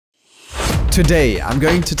Today, I'm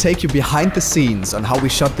going to take you behind the scenes on how we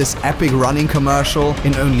shot this epic running commercial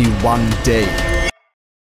in only one day.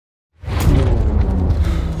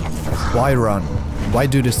 Why run? Why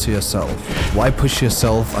do this to yourself? Why push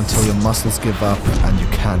yourself until your muscles give up and you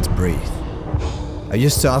can't breathe? I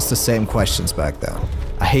used to ask the same questions back then.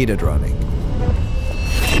 I hated running.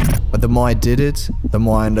 But the more I did it, the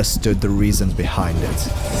more I understood the reasons behind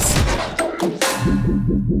it.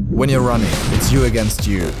 When you're running, it's you against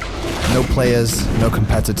you. No players, no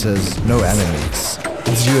competitors, no enemies.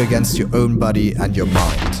 It's you against your own body and your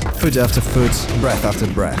mind. Foot after foot, breath after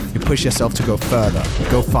breath. You push yourself to go further,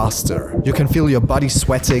 go faster. You can feel your body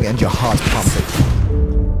sweating and your heart pumping.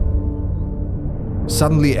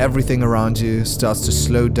 Suddenly everything around you starts to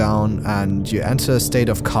slow down and you enter a state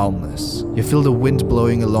of calmness. You feel the wind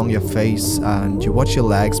blowing along your face and you watch your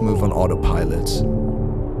legs move on autopilot.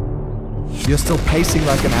 You're still pacing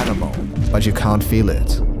like an animal, but you can't feel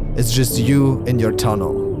it. It's just you in your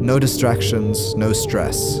tunnel. No distractions, no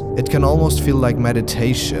stress. It can almost feel like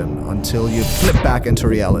meditation until you flip back into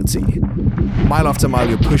reality. Mile after mile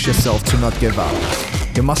you push yourself to not give up.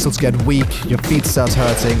 Your muscles get weak, your feet start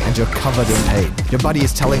hurting, and you're covered in pain. Your body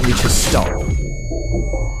is telling you to stop,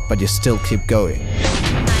 but you still keep going.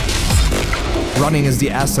 Running is the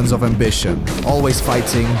essence of ambition. Always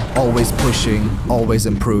fighting, always pushing, always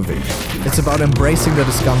improving. It's about embracing the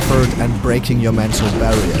discomfort and breaking your mental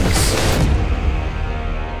barriers.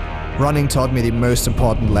 Running taught me the most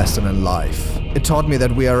important lesson in life. It taught me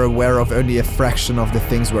that we are aware of only a fraction of the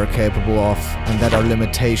things we're capable of, and that our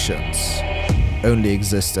limitations only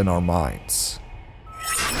exist in our minds.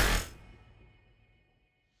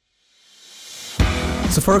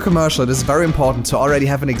 So for a commercial, it is very important to already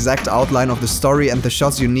have an exact outline of the story and the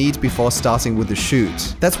shots you need before starting with the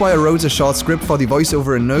shoot. That's why I wrote a short script for the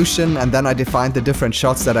voiceover in Notion, and then I defined the different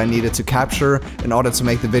shots that I needed to capture in order to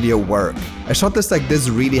make the video work. A shot list like this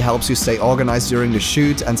really helps you stay organized during the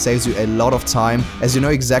shoot and saves you a lot of time, as you know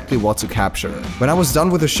exactly what to capture. When I was done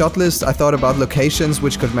with the shot list, I thought about locations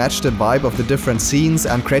which could match the vibe of the different scenes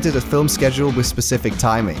and created a film schedule with specific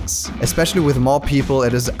timings. Especially with more people,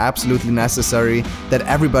 it is absolutely necessary that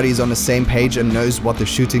everybody is on the same page and knows what the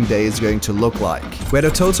shooting day is going to look like. We had a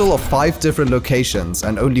total of 5 different locations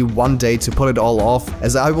and only one day to pull it all off,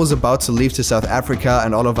 as I was about to leave to South Africa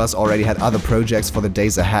and all of us already had other projects for the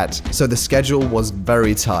days ahead, so the schedule was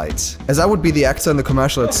very tight. As I would be the actor in the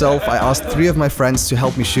commercial itself, I asked 3 of my friends to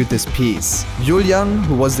help me shoot this piece. Julian,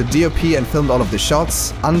 who was the DOP and filmed all of the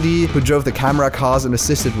shots, Andy, who drove the camera cars and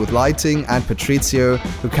assisted with lighting, and Patricio,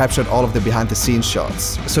 who captured all of the behind-the-scenes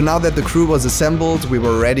shots. So now that the crew was assembled, we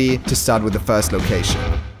were ready to start with the first location.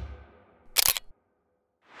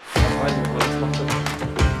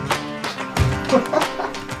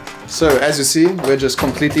 So as you see, we're just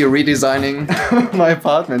completely redesigning my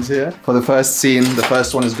apartment here. For the first scene, the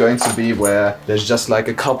first one is going to be where there's just like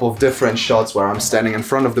a couple of different shots where I'm standing in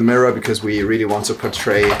front of the mirror because we really want to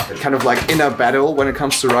portray a kind of like inner battle when it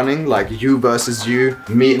comes to running, like you versus you,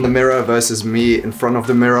 me in the mirror versus me in front of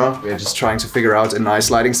the mirror. We're just trying to figure out a nice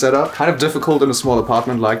lighting setup. Kind of difficult in a small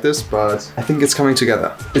apartment like this, but I think it's coming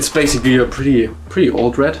together. It's basically a pretty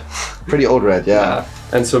old red. Pretty old red, yeah.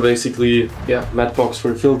 And so basically, yeah, matte box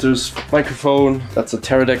for filters, microphone, that's a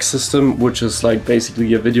Teradek system, which is like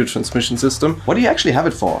basically a video transmission system. What do you actually have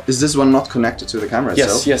it for? Is this one not connected to the camera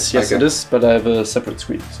itself? Yes, okay. It is, but I have a separate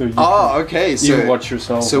screen. So you okay. So you watch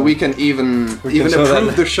yourself. So we can even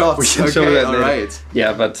improve the shots. We can show that later. Right.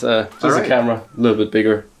 Yeah, but just a camera, a little bit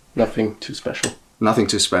bigger, nothing too special. Nothing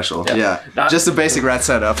too special, yeah. Just a basic rat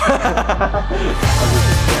setup.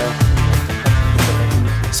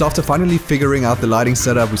 So after finally figuring out the lighting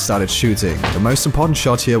setup, we started shooting. The most important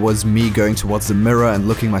shot here was me going towards the mirror and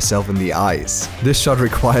looking myself in the eyes. This shot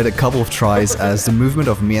required a couple of tries as the movement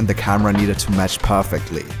of me and the camera needed to match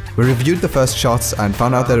perfectly. We reviewed the first shots and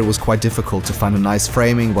found out that it was quite difficult to find a nice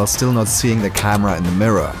framing while still not seeing the camera in the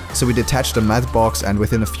mirror. So we detached the matte box and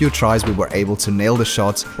within a few tries we were able to nail the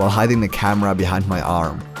shot while hiding the camera behind my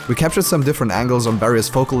arm. We captured some different angles on various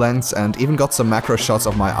focal lengths and even got some macro shots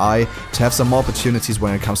of my eye to have some more opportunities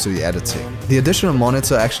when it comes to the editing. The additional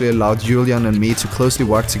monitor actually allowed Julian and me to closely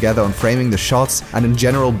work together on framing the shots, and in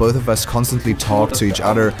general both of us constantly talked to each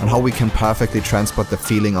other on how we can perfectly transport the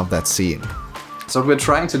feeling of that scene. So what we're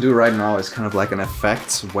trying to do right now is kind of like an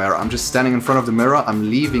effect where I'm just standing in front of the mirror, I'm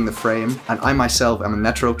leaving the frame, and I myself am a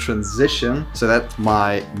natural transition so that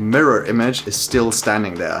my mirror image is still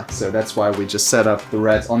standing there. So that's why we just set up the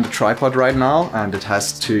red on the tripod right now, and it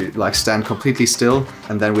has to like stand completely still,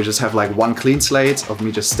 and then we just have like one clean slate of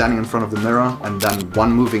me just standing in front of the mirror and then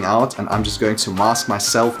one moving out, and I'm just going to mask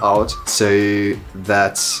myself out so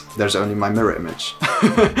that there's only my mirror image.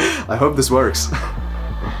 I hope this works.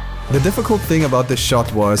 The difficult thing about this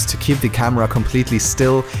shot was to keep the camera completely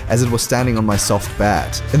still as it was standing on my soft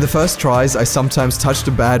bed. In the first tries I sometimes touched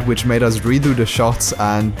the bed, which made us redo the shots,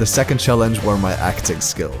 and the second challenge were my acting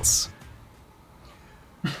skills.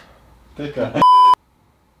 Dicker.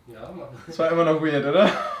 Das war immer noch weird, oder?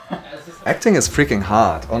 Acting is freaking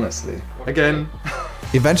hard, honestly. Again.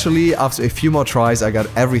 Eventually, after a few more tries, I got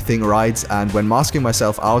everything right, and when masking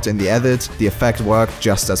myself out in the edit, the effect worked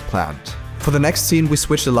just as planned. For the next scene, we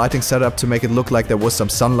switched the lighting setup to make it look like there was some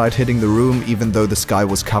sunlight hitting the room, even though the sky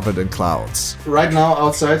was covered in clouds. Right now,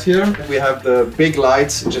 outside here, we have the big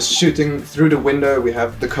lights just shooting through the window. We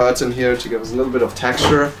have the curtain here to give us a little bit of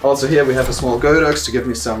texture. Also here we have a small Godox to give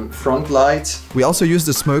me some front light. We also used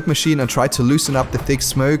the smoke machine and tried to loosen up the thick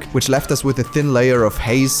smoke, which left us with a thin layer of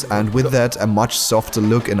haze, and with that, a much softer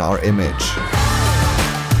look in our image.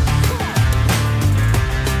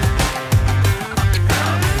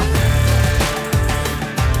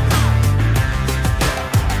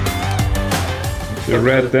 The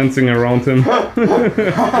red dancing around him.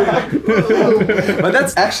 But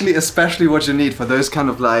that's actually especially what you need for those kind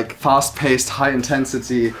of like fast-paced,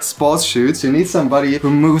 high-intensity sports shoots. You need somebody who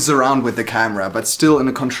moves around with the camera, but still in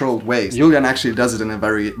a controlled way. Julian actually does it in a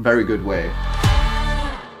very, very good way.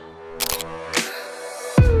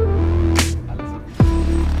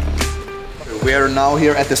 We are now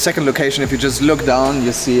here at the second location. If you just look down,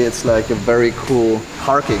 you see it's like a very cool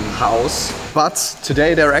parking house. But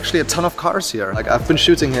today there are actually a ton of cars here. Like I've been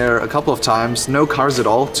shooting here a couple of times, no cars at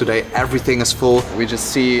all. Today everything is full. We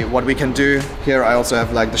just see what we can do. Here I also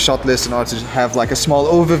have like the shot list in order to have like a small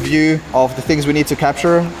overview of the things we need to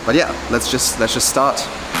capture. But yeah, let's just start.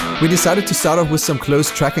 We decided to start off with some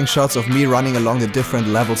close tracking shots of me running along the different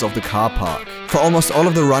levels of the car park. For almost all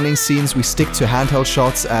of the running scenes we stick to handheld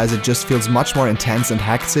shots, as it just feels much more intense and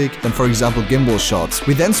hectic than, for example, gimbal shots.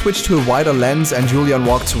 We then switched to a wider lens and Julian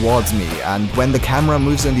walked towards me, and when the camera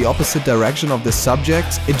moves in the opposite direction of the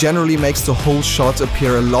subject, it generally makes the whole shot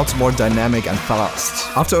appear a lot more dynamic and fast.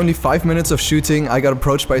 After only 5 minutes of shooting, I got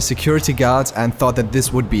approached by a security guard and thought that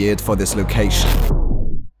this would be it for this location.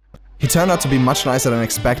 He turned out to be much nicer than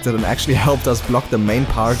expected and actually helped us block the main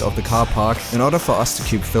part of the car park in order for us to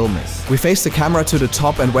keep filming. We faced the camera to the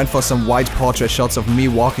top and went for some wide portrait shots of me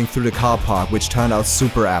walking through the car park, which turned out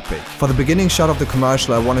super epic. For the beginning shot of the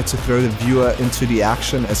commercial, I wanted to throw the viewer into the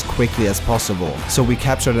action as quickly as possible. So we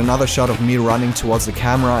captured another shot of me running towards the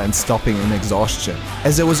camera and stopping in exhaustion.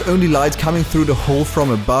 As there was only light coming through the hole from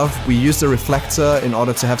above, we used a reflector in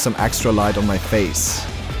order to have some extra light on my face.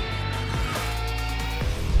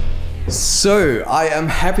 So, I am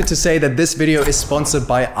happy to say that this video is sponsored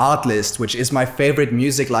by Artlist, which is my favorite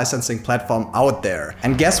music licensing platform out there.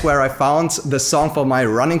 And guess where I found the song for my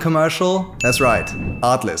running commercial? That's right,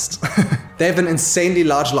 Artlist. They have an insanely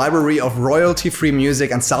large library of royalty-free music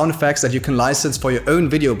and sound effects that you can license for your own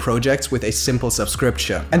video projects with a simple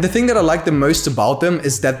subscription. And the thing that I like the most about them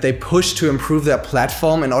is that they push to improve their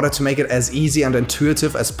platform in order to make it as easy and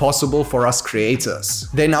intuitive as possible for us creators.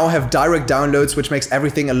 They now have direct downloads, which makes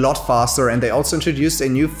everything a lot faster, and they also introduced a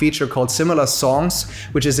new feature called Similar Songs,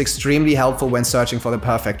 which is extremely helpful when searching for the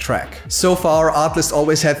perfect track. So far, Artlist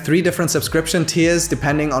always had 3 different subscription tiers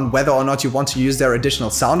depending on whether or not you want to use their additional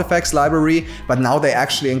sound effects library, but now they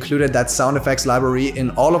actually included that sound effects library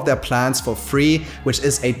in all of their plans for free, which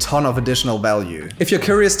is a ton of additional value. If you're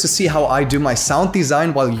curious to see how I do my sound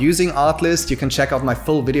design while using Artlist, you can check out my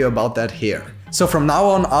full video about that here. So from now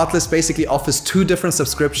on, Artlist basically offers 2 different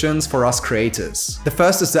subscriptions for us creators. The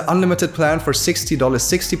first is the unlimited plan for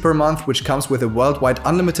 $60.60 per month, which comes with a worldwide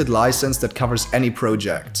unlimited license that covers any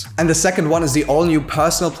project. And the second one is the all-new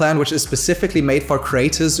personal plan, which is specifically made for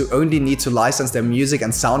creators who only need to license their music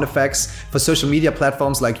and sound effects for social media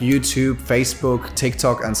platforms like YouTube, Facebook,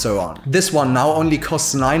 TikTok, and so on. This one now only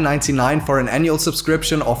costs $9.99 for an annual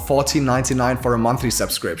subscription or $14.99 for a monthly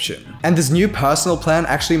subscription. And this new personal plan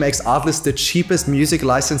actually makes Artlist the cheapest cheapest music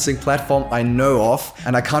licensing platform I know of,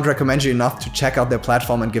 and I can't recommend you enough to check out their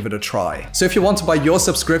platform and give it a try. So if you want to buy your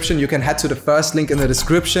subscription, you can head to the first link in the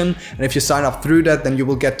description, and if you sign up through that, then you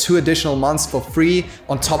will get 2 additional months for free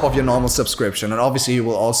on top of your normal subscription, and obviously you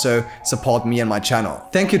will also support me and my channel.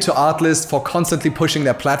 Thank you to Artlist for constantly pushing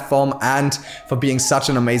their platform and for being such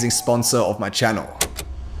an amazing sponsor of my channel.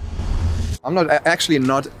 I'm actually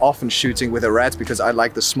not often shooting with a RED because I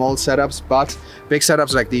like the small setups, but big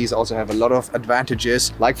setups like these also have a lot of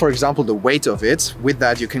advantages. Like for example, the weight of it. With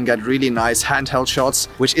that, you can get really nice handheld shots,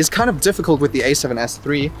 which is kind of difficult with the A7S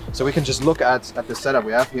III. So we can just look at the setup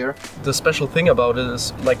we have here. The special thing about it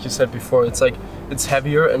is, like you said before, it's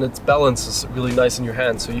heavier and its balance is really nice in your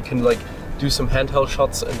hand. So you can like do some handheld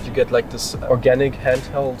shots and you get like this organic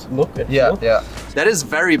handheld look. Yeah. That is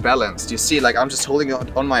very balanced. You see, like I'm just holding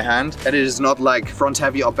it on my hand and it is not like front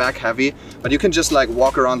heavy or back heavy, but you can just like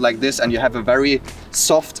walk around like this and you have a very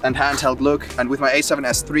soft and handheld look. And with my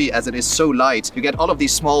A7S III, as it is so light, you get all of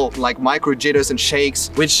these small like micro jitters and shakes,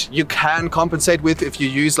 which you can compensate with if you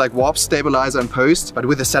use like warp stabilizer and post. But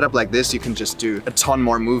with a setup like this, you can just do a ton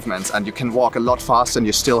more movements and you can walk a lot faster and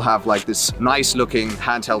you still have like this nice looking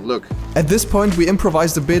handheld look. At this point, we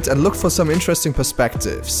improvised a bit and looked for some interesting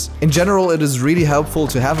perspectives. In general, it is really helpful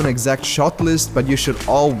to have an exact shot list, but you should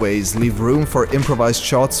always leave room for improvised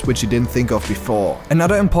shots which you didn't think of before.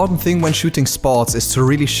 Another important thing when shooting sports is to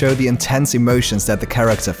really show the intense emotions that the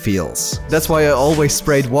character feels. That's why I always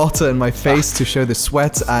sprayed water in my face to show the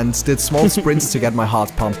sweat and did small sprints to get my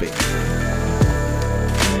heart pumping.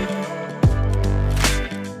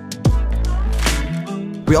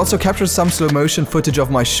 We also captured some slow motion footage of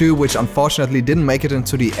my shoe, which unfortunately didn't make it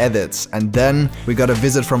into the edits. And then we got a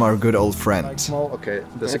visit from our good old friend. Okay,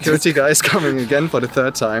 the security guy is coming again for the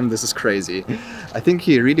 3rd time. This is crazy. I think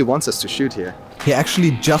he really wants us to shoot here. He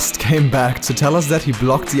actually just came back to tell us that he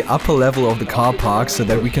blocked the upper level of the car park so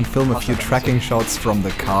that we can film a few tracking shots from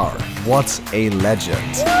the car. What a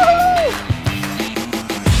legend.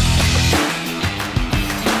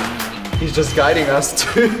 He's just guiding us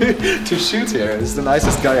to shoot here. He's the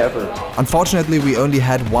nicest guy ever. Unfortunately, we only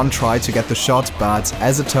had one try to get the shot, but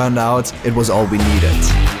as it turned out, it was all we needed.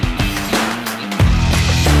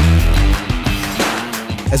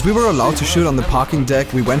 As we were allowed to shoot on the parking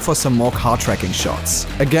deck, we went for some more car tracking shots.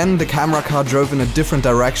 Again, the camera car drove in a different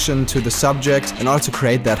direction to the subject in order to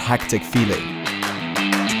create that hectic feeling.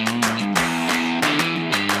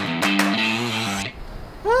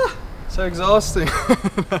 So exhausting.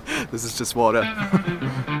 This is just water.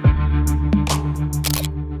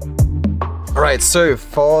 Alright, so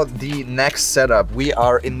for the next setup, we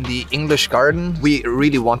are in the English Garden. We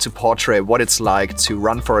really want to portray what it's like to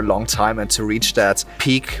run for a long time and to reach that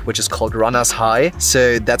peak, which is called runner's high.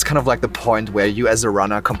 So that's kind of like the point where you as a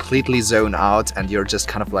runner completely zone out and you're just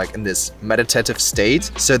kind of like in this meditative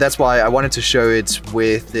state. So that's why I wanted to show it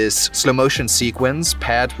with this slow motion sequence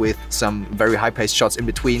paired with some very high-paced shots in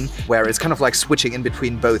between, where it's kind of like switching in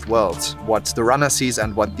between both worlds, what the runner sees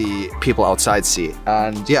and what the people outside see.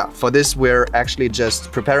 And yeah, for this we're actually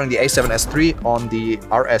just preparing the A7S III on the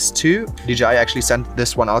RS2. DJI actually sent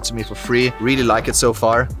this one out to me for free. Really like it so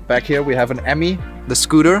far. Back here we have an Emmy, the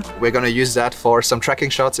scooter. We're gonna use that for some tracking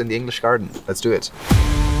shots in the English Garden. Let's do it.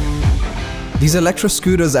 These electro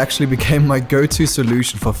scooters actually became my go-to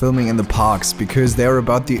solution for filming in the parks because they're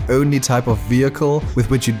about the only type of vehicle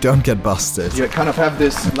with which you don't get busted. You kind of have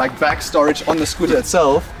this like back storage on the scooter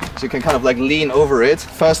itself, so you can kind of like lean over it.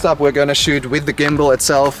 First up, we're gonna shoot with the gimbal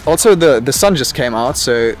itself. Also, the sun just came out,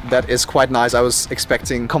 so that is quite nice. I was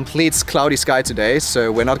expecting complete cloudy sky today,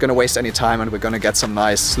 so we're not gonna waste any time and we're gonna get some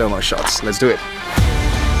nice slow-mo shots. Let's do it.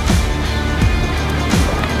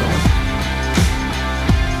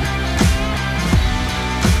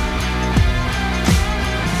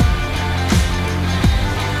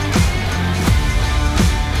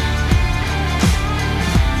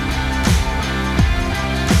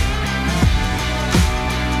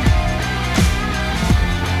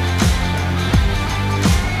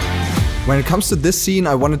 When it comes to this scene,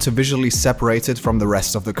 I wanted to visually separate it from the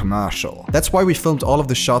rest of the commercial. That's why we filmed all of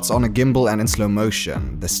the shots on a gimbal and in slow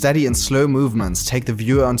motion. The steady and slow movements take the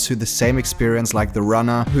viewer onto the same experience like the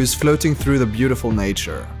runner who is floating through the beautiful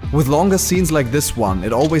nature. With longer scenes like this one,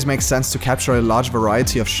 it always makes sense to capture a large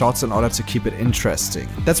variety of shots in order to keep it interesting.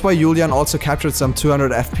 That's why Julian also captured some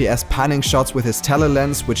 200 FPS panning shots with his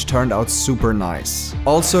telelens, which turned out super nice.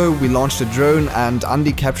 Also, we launched a drone and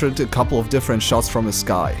Andy captured a couple of different shots from the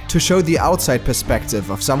sky. To show the outside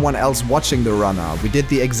perspective of someone else watching the runner, we did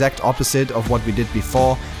the exact opposite of what we did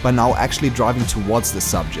before, but now actually driving towards the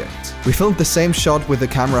subject. We filmed the same shot with the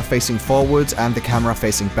camera facing forward and the camera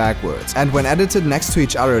facing backwards, and when edited next to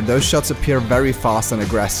each other scooter, those shots appear very fast and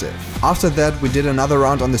aggressive. After that, we did another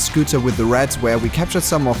round on the scooter with the Red, where we captured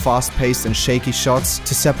some more fast-paced and shaky shots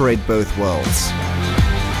to separate both worlds.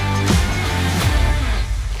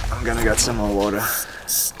 I'm gonna get some more water.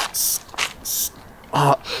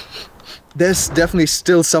 There's definitely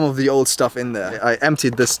still some of the old stuff in there. I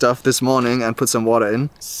emptied this stuff this morning and put some water in.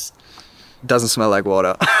 Doesn't smell like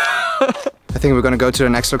water. I think we're gonna go to the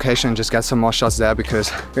next location and just get some more shots there,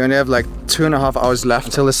 because we only have like 2.5 hours left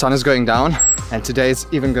until the sun is going down. And today it's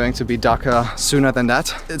even going to be darker sooner than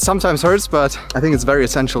that. It sometimes hurts, but I think it's very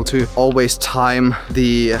essential to always time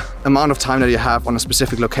the amount of time that you have on a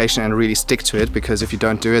specific location and really stick to it, because if you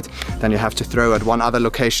don't do it, then you have to throw at one other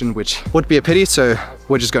location, which would be a pity. So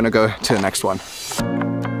we're just gonna go to the next one.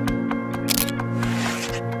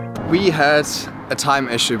 We had a time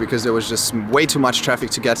issue because there was just way too much traffic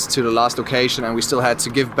to get to the last location, and we still had to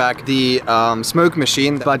give back the smoke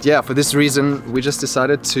machine. But yeah, for this reason, we just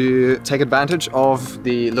decided to take advantage of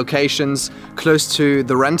the locations close to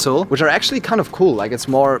the rental, which are actually kind of cool. Like, it's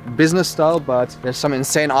more business style, but there's some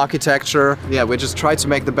insane architecture. Yeah, we just tried to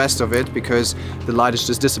make the best of it because the light is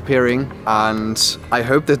just disappearing, and I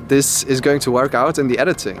hope that this is going to work out in the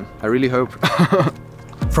editing. I really hope.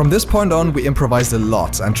 From this point on, we improvised a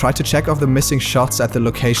lot and tried to check off the missing shots at the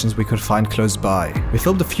locations we could find close by. We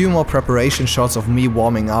filmed a few more preparation shots of me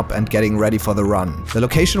warming up and getting ready for the run. The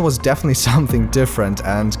location was definitely something different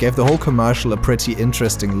and gave the whole commercial a pretty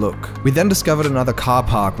interesting look. We then discovered another car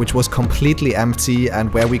park which was completely empty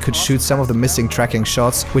and where we could shoot some of the missing tracking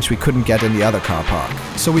shots which we couldn't get in the other car park.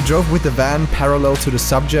 So we drove with the van parallel to the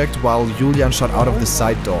subject while Julian shot out of the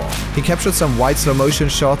side door. He captured some wide slow motion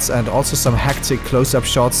shots and also some hectic close-up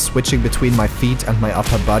shots switching between my feet and my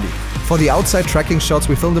upper body. For the outside tracking shots,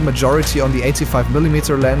 we filmed the majority on the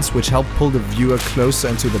 85mm lens, which helped pull the viewer closer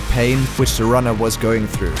into the pain which the runner was going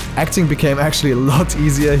through. Acting became actually a lot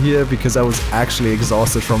easier here because I was actually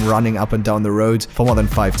exhausted from running up and down the road for more than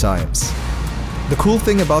 5 times. The cool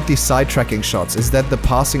thing about these side tracking shots is that the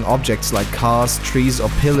passing objects like cars, trees or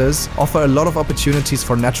pillars offer a lot of opportunities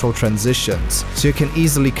for natural transitions, so you can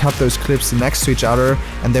easily cut those clips next to each other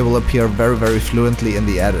and they will appear very fluently in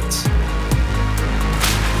the edit.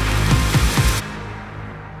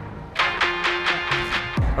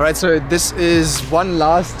 Alright, so this is one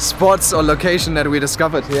last spot or location that we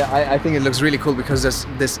discovered here. I think it looks really cool because there's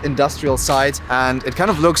this industrial site and it kind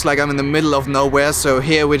of looks like I'm in the middle of nowhere. So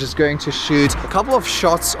here we're just going to shoot a couple of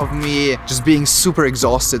shots of me just being super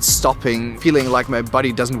exhausted, stopping, feeling like my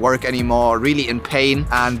body doesn't work anymore, really in pain.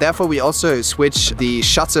 And therefore we also switch the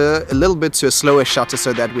shutter a little bit to a slower shutter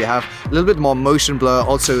so that we have a little bit more motion blur,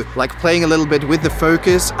 also like playing a little bit with the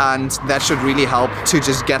focus, and that should really help to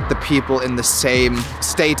just get the people in the same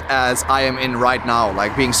state as I am in right now,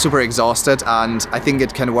 like being super exhausted, and I think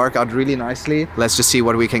it can work out really nicely. Let's just see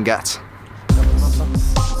what we can get.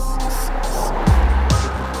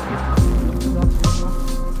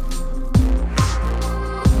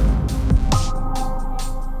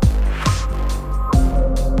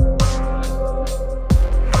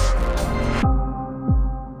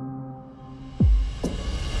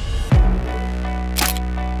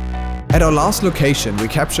 At our last location, we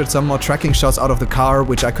captured some more tracking shots out of the car,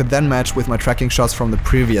 which I could then match with my tracking shots from the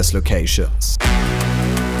previous locations.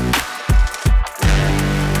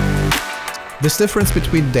 This difference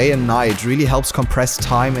between day and night really helps compress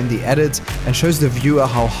time in the edit and shows the viewer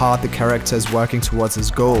how hard the character is working towards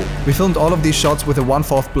his goal. We filmed all of these shots with a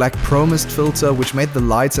 1/4 black Pro Mist filter, which made the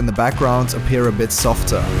lights in the background appear a bit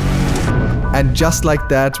softer. And just like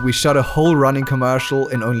that, we shot a whole running commercial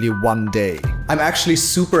in only 1 day. I'm actually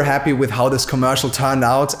super happy with how this commercial turned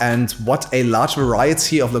out and what a large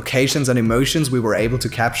variety of locations and emotions we were able to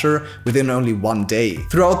capture within only 1 day.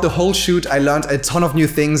 Throughout the whole shoot, I learned a ton of new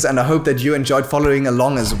things and I hope that you enjoyed following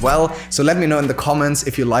along as well. So let me know in the comments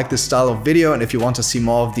if you like this style of video and if you want to see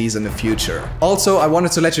more of these in the future. Also, I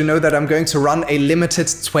wanted to let you know that I'm going to run a limited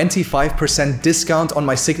 25% discount on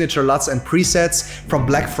my signature LUTs and presets from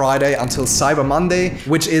Black Friday until Cyber Monday,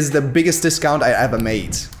 which is the biggest discount I ever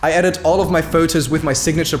made. I edit all of my photos with my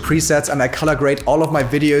signature presets and I color grade all of my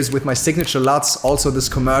videos with my signature LUTs. Also, this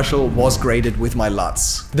commercial was graded with my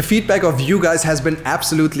LUTs. The feedback of you guys has been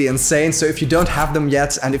absolutely insane, so if you don't have them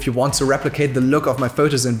yet and if you want to replicate the look of my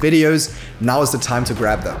photos and videos, now is the time to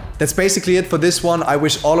grab them. That's basically it for this one. I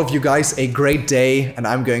wish all of you guys a great day and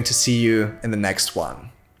I'm going to see you in the next one.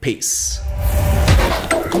 Peace.